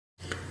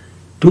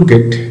to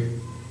get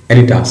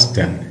any task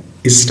done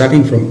is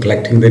starting from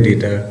collecting the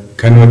data,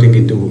 converting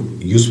into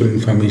useful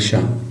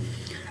information,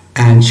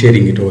 and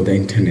sharing it over the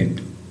internet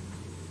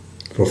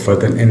for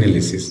further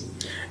analysis.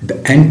 The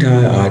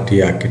entire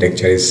IoT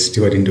architecture is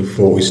divided into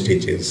 4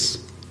 stages.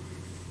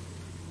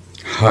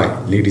 Hi,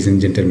 ladies and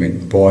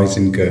gentlemen, boys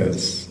and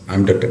girls.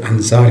 I'm Dr.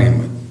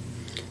 Ahmad,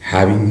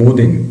 having more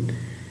than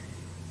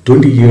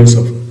 20 years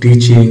of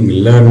teaching,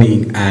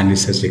 learning, and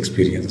research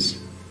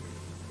experience.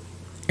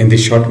 In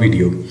this short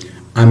video,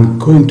 I'm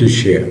going to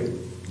share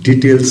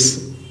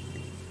details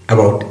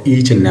about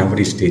each and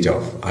every stage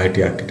of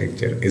IoT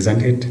architecture,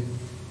 isn't it?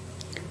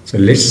 So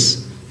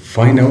let's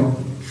find out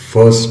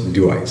first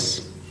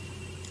device.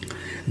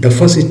 The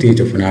first stage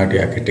of an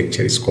IoT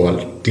architecture is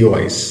called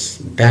device,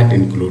 that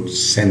includes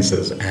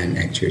sensors and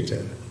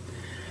actuators.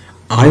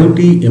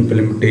 IoT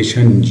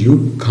implementation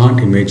you can't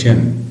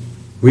imagine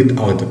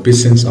without the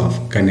presence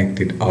of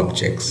connected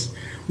objects,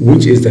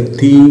 which is the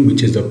theme,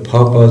 which is the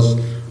purpose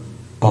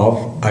of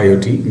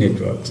IoT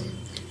networks.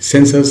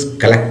 Sensors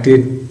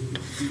collected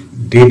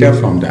data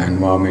from the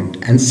environment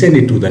and send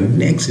it to the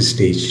next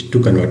stage to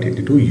convert it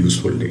into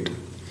useful data.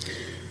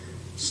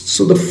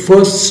 So the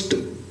first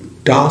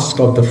task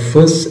of the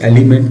first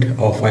element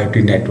of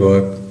IoT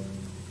network,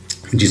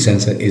 which is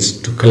sensor,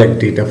 is to collect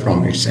data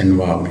from its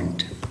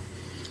environment.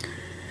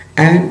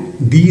 And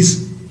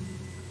this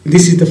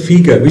is the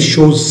figure which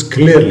shows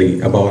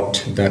clearly about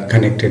the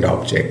connected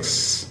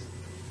objects.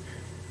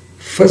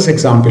 First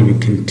example we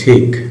can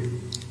take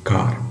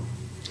car.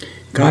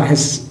 Car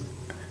has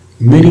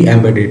many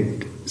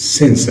embedded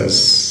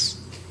sensors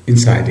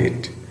inside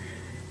it,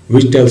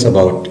 which tells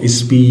about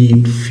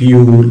speed,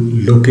 fuel,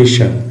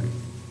 location.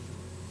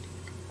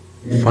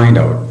 Find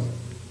out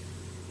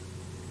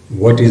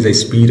what is the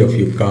speed of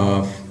your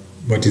car,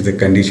 what is the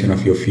condition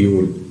of your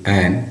fuel,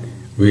 and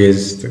where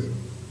is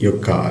your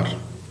car.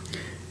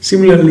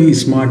 Similarly,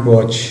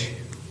 smartwatch,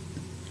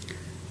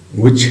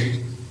 which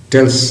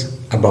tells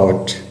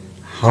about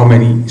how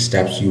many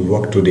steps you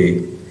walk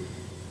today,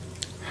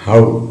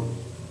 how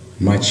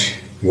much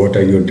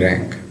water you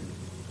drank,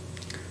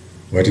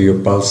 what is your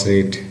pulse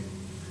rate,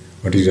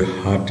 what is your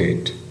heart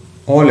rate,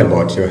 all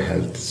about your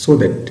health, so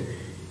that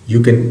you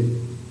can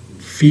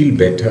feel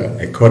better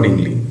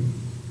accordingly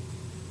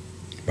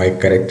by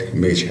correct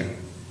measure.